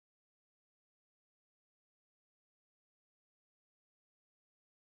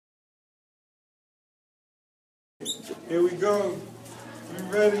Here we go. We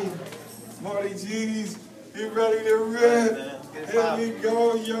ready? Marty G's, you ready to rip? Here we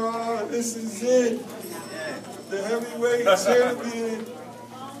go, y'all. This is it. The heavyweight champion.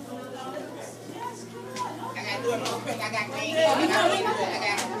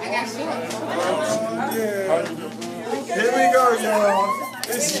 Here we go, y'all.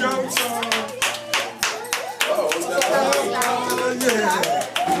 It's showtime. Oh, yeah.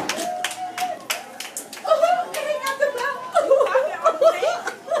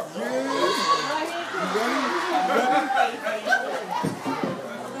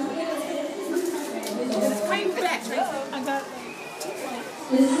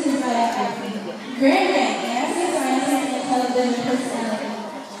 Grand Rank, NASA scientist and television personality.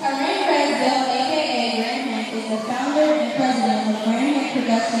 Tyraine Ragsdale, a.k.a. Grand Rank, is the founder and president of Grand Rank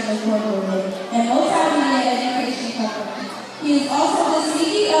Productions Incorporated, a multimedia education company. He is also the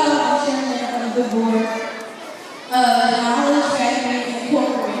CEO and chairman of the board of Knowledge Factory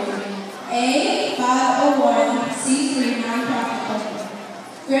Incorporated, a 501c3 nonprofit company.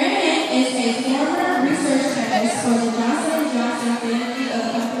 Grand Rank is a former research chemist for the Johnson & Johnson family of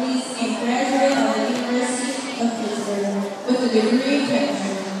companies and graduate of the University of Pittsburgh with a degree in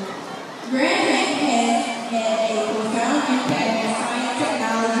chemistry. Grand Rank has had a profound impact on science,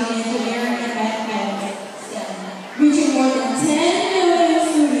 technology, engineering, and mathematics, reaching more than 10 million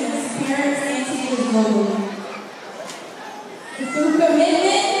students, parents, and teachers globally. Through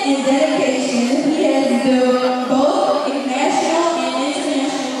commitment and dedication, he has built both a national and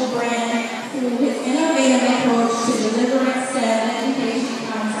international brand through his innovative approach to delivering STEM education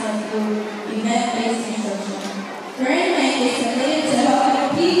content through event-based instruction. Grand Rank is committed to helping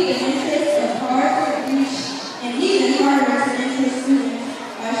pique the interest of hard-to-reach and even harder to interest students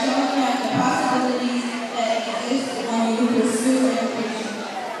by showing them the possibilities that exist when you pursue education.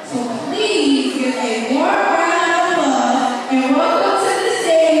 So please give a warm round of applause and welcome to the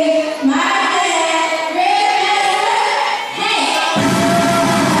stage my dad,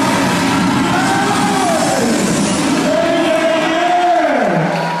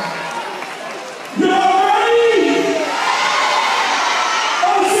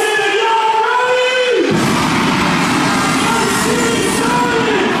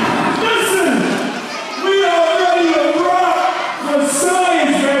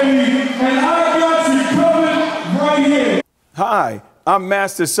 Hi, I'm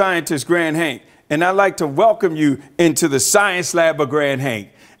Master Scientist Grand Hank, and I'd like to welcome you into the Science Lab of Grand Hank.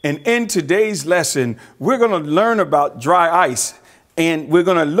 And in today's lesson, we're going to learn about dry ice, and we're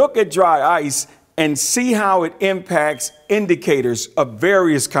going to look at dry ice and see how it impacts indicators of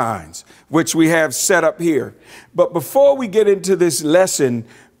various kinds, which we have set up here. But before we get into this lesson,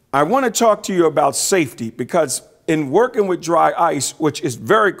 I want to talk to you about safety, because in working with dry ice, which is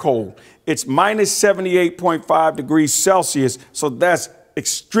very cold, it's minus 78.5 degrees Celsius, so that's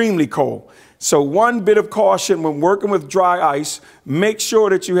extremely cold. So one bit of caution when working with dry ice, make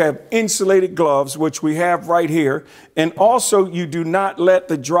sure that you have insulated gloves, which we have right here, and also you do not let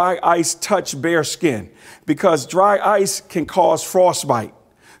the dry ice touch bare skin, because dry ice can cause frostbite.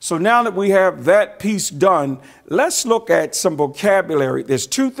 So now that we have that piece done, let's look at some vocabulary. There's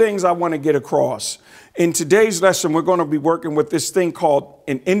two things I want to get across. In today's lesson, we're going to be working with this thing called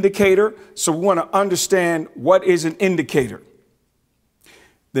an indicator. So we want to understand what is an indicator.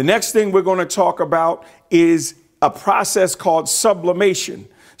 The next thing we're going to talk about is a process called sublimation.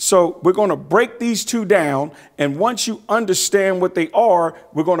 So we're going to break these two down. And once you understand what they are,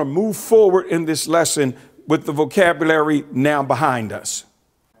 we're going to move forward in this lesson with the vocabulary now behind us.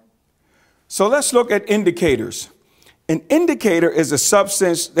 So let's look at indicators. An indicator is a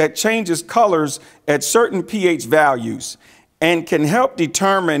substance that changes colors at certain pH values and can help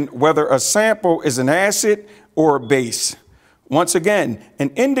determine whether a sample is an acid or a base. Once again, an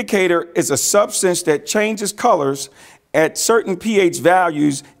indicator is a substance that changes colors at certain pH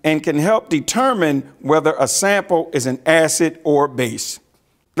values and can help determine whether a sample is an acid or a base.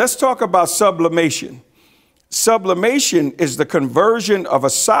 Let's talk about sublimation. Sublimation is the conversion of a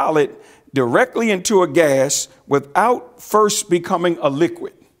solid directly into a gas without first becoming a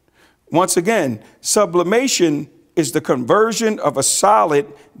liquid. Once again, sublimation is the conversion of a solid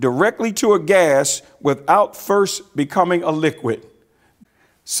directly to a gas without first becoming a liquid.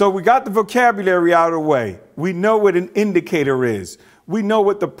 So we got the vocabulary out of the way. We know what an indicator is. We know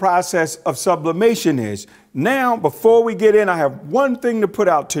what the process of sublimation is. Now, before we get in, I have one thing to put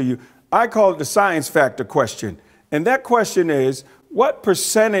out to you. I call it the science factor question. And that question is, what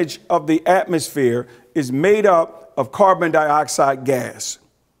percentage of the atmosphere is made up of carbon dioxide gas?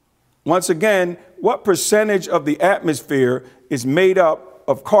 Once again, what percentage of the atmosphere is made up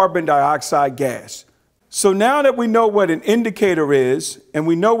of carbon dioxide gas? So now that we know what an indicator is and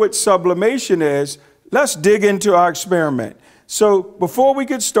we know what sublimation is, let's dig into our experiment. So before we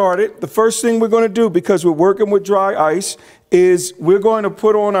get started, the first thing we're going to do, because we're working with dry ice, is we're going to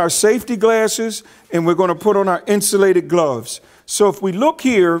put on our safety glasses and we're going to put on our insulated gloves. So if we look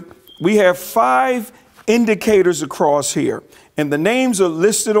here, we have 5 indicators across here. And the names are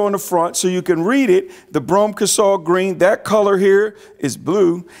listed on the front so you can read it. The Bromcasol green, that color here is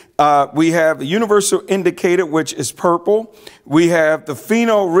blue. We have the universal indicator, which is purple. We have the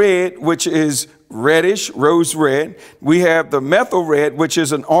phenol red, which is reddish, rose red. We have the methyl red, which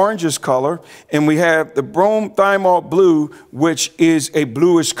is an orangish color. And we have the bromethymol blue, which is a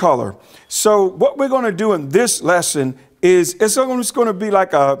bluish color. So what we're going to do in this lesson is it's almost going to be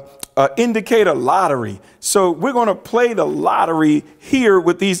like a indicator lottery. So we're going to play the lottery here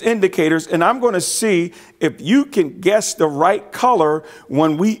with these indicators, and I'm going to see if you can guess the right color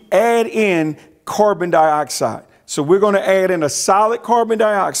when we add in carbon dioxide. So we're going to add in a solid carbon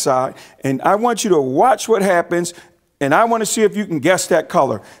dioxide, and I want you to watch what happens, and I want to see if you can guess that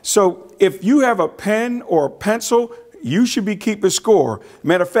color. So if you have a pen or a pencil, you should be keeping score.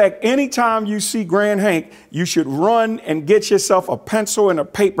 Matter of fact, anytime you see Grand Hank, you should run and get yourself a pencil and a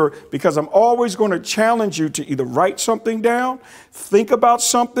paper, because I'm always going to challenge you to either write something down, think about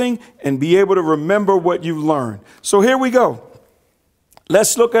something, and be able to remember what you've learned. So here we go.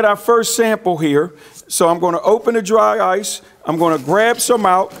 Let's look at our first sample here. So I'm going to open the dry ice. I'm going to grab some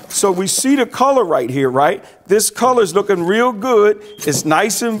out. So we see the color right here, right? This color is looking real good. It's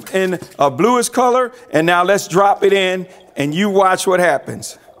nice and a bluish color. And now let's drop it in and you watch what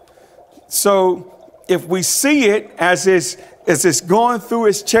happens. So if we see it as it's going through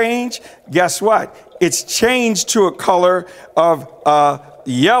its change, guess what? It's changed to a color of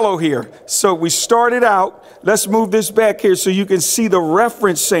yellow here. So we started out. Let's move this back here so you can see the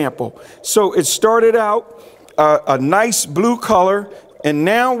reference sample. So it started out a nice blue color, and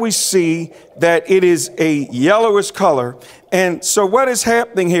now we see that it is a yellowish color. And so what is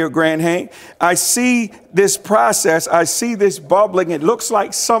happening here, Grand Hank? I see this process. I see this bubbling. It looks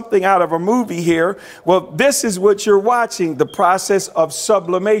like something out of a movie here. Well, this is what you're watching, the process of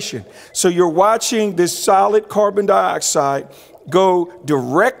sublimation. So you're watching this solid carbon dioxide go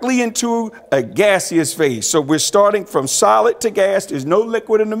directly into a gaseous phase. So we're starting from solid to gas. There's no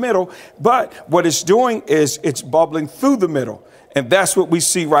liquid in the middle, but what it's doing is it's bubbling through the middle. And that's what we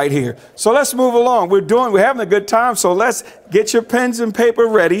see right here. So let's move along. We're having a good time. So let's get your pens and paper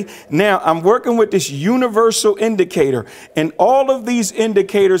ready. Now I'm working with this universal indicator, and all of these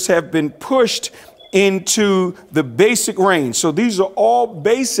indicators have been pushed into the basic range. So these are all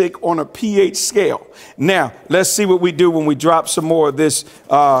basic on a pH scale. Now, let's see what we do when we drop some more of this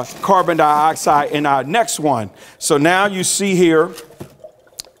carbon dioxide in our next one. So now you see here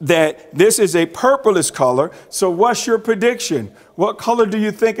that this is a purplish color. So what's your prediction? What color do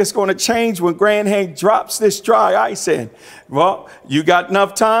you think is going to change when Grand Hank drops this dry ice in? Well, you got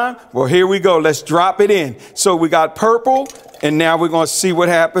enough time? Well, here we go. Let's drop it in. So we got purple. And now we're going to see what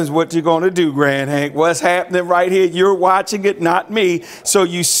happens, what you're going to do, Grand Hank. What's happening right here? You're watching it, not me. So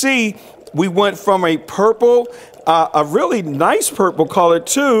you see, we went from a purple, a really nice purple color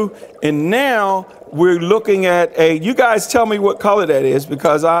too. And now we're looking at you guys tell me what color that is,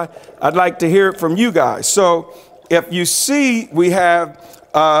 because I'd like to hear it from you guys. So if you see, we have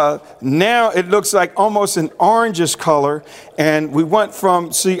now it looks like almost an orangish color. And we went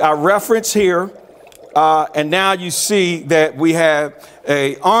from, see our reference here. And now you see that we have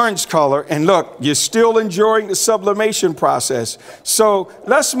a orange color, and look, you're still enjoying the sublimation process. So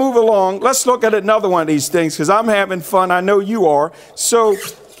let's move along. Let's look at another one of these things, because I'm having fun. I know you are. So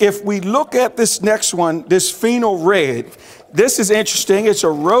if we look at this next one, this phenol red, this is interesting. It's a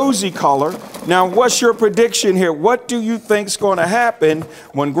rosy color. Now, what's your prediction here? What do you think is going to happen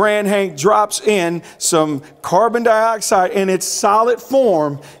when Grand Hank drops in some carbon dioxide in its solid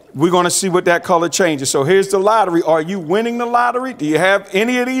form? We're going to see what that color changes. So here's the lottery. Are you winning the lottery? Do you have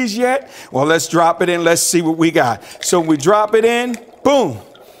any of these yet? Well, let's drop it in. Let's see what we got. So we drop it in. Boom.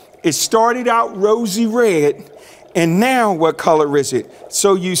 It started out rosy red. And now what color is it?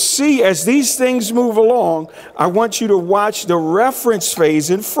 So you see, as these things move along, I want you to watch the reference phase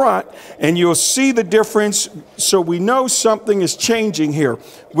in front, and you'll see the difference. So we know something is changing here.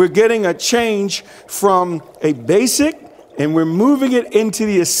 We're getting a change from a basic, and we're moving it into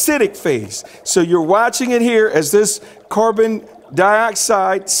the acidic phase. So you're watching it here as this carbon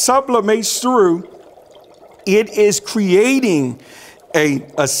dioxide sublimates through. It is creating a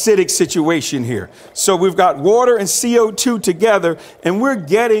acidic situation here. So we've got water and CO2 together, and we're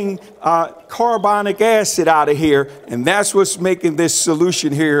getting carbonic acid out of here, and that's what's making this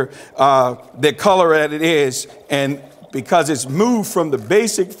solution here the color that it is, and because it's moved from the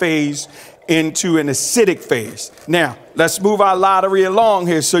basic phase into an acidic phase. Now, let's move our lottery along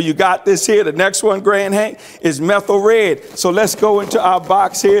here. So you got this here. The next one, Grand Hank, is methyl red. So let's go into our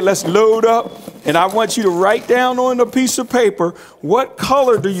box here. Let's load up. And I want you to write down on a piece of paper, what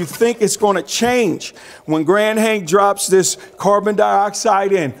color do you think it's going to change when Grand Hank drops this carbon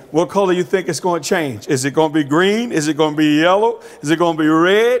dioxide in? What color do you think it's going to change? Is it going to be green? Is it going to be yellow? Is it going to be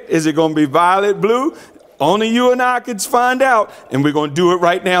red? Is it going to be violet blue? Only you and I can find out, and we're going to do it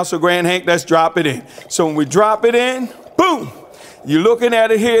right now. So, Grand Hank, let's drop it in. So when we drop it in, boom, you're looking at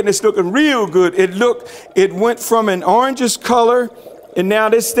it here, and it's looking real good. It went from an orangish color, and now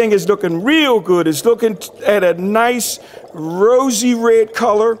this thing is looking real good. It's looking at a nice rosy red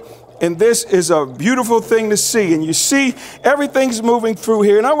color, and this is a beautiful thing to see. And you see everything's moving through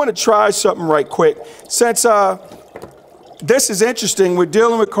here, and I want to try something right quick. Since this is interesting, we're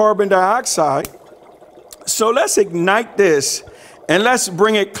dealing with carbon dioxide. So let's ignite this and let's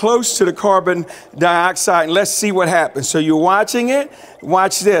bring it close to the carbon dioxide and let's see what happens. So you're watching it.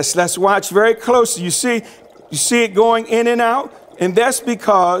 Watch this. Let's watch very closely. You see it going in and out, and that's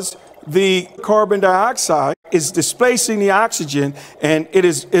because the carbon dioxide is displacing the oxygen, and it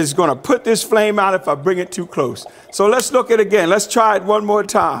is going to put this flame out if I bring it too close. So let's look at it again. Let's try it one more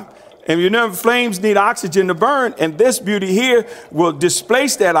time. And you know, flames need oxygen to burn, and this beauty here will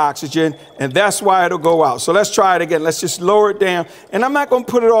displace that oxygen, and that's why it'll go out. So let's try it again. Let's just lower it down. And I'm not going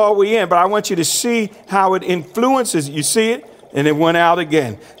to put it all the way in, but I want you to see how it influences. You see it? And it went out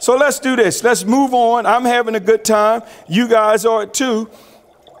again. So let's do this. Let's move on. I'm having a good time. You guys are too.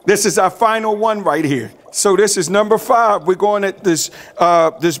 This is our final one right here. So this is number 5. We're going at this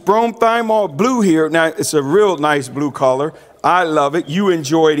bromethymol blue here. Now, it's a real nice blue color. I love it. You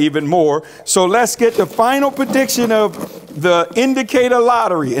enjoy it even more. So let's get the final prediction of the indicator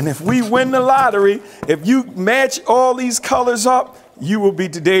lottery. And if we win the lottery, if you match all these colors up, you will be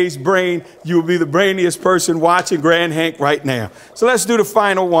today's brain. You will be the brainiest person watching Grand Hank right now. So let's do the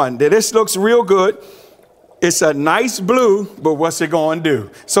final one. This looks real good. It's a nice blue, but what's it going to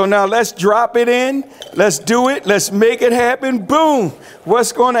do? So now let's drop it in. Let's do it. Let's make it happen. Boom.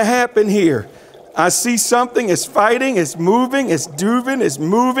 What's going to happen here? I see something. It's fighting. It's moving. It's moving. It's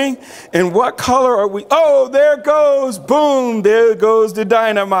moving. And what color are we? Oh, there it goes. Boom. There goes the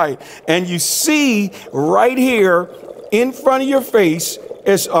dynamite. And you see right here in front of your face,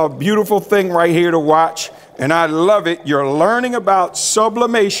 it's a beautiful thing right here to watch. And I love it. You're learning about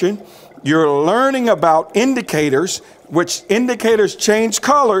sublimation. You're learning about indicators, which indicators change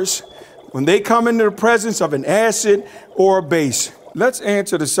colors when they come into the presence of an acid or a base. Let's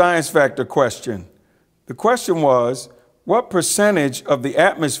answer the science factor question. The question was, what percentage of the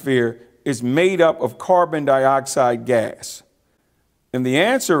atmosphere is made up of carbon dioxide gas? And the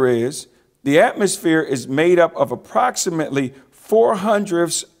answer is, the atmosphere is made up of approximately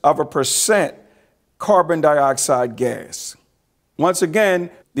 0.04% carbon dioxide gas. Once again,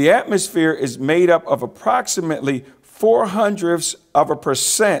 the atmosphere is made up of approximately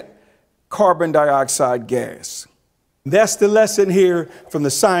 0.04% carbon dioxide gas. That's the lesson here from the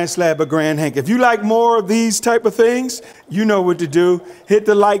Science Lab of Grand Hank. If you like more of these type of things, you know what to do. Hit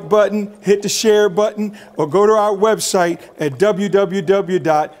the like button, hit the share button, or go to our website at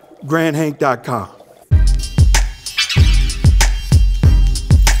www.grandhank.com.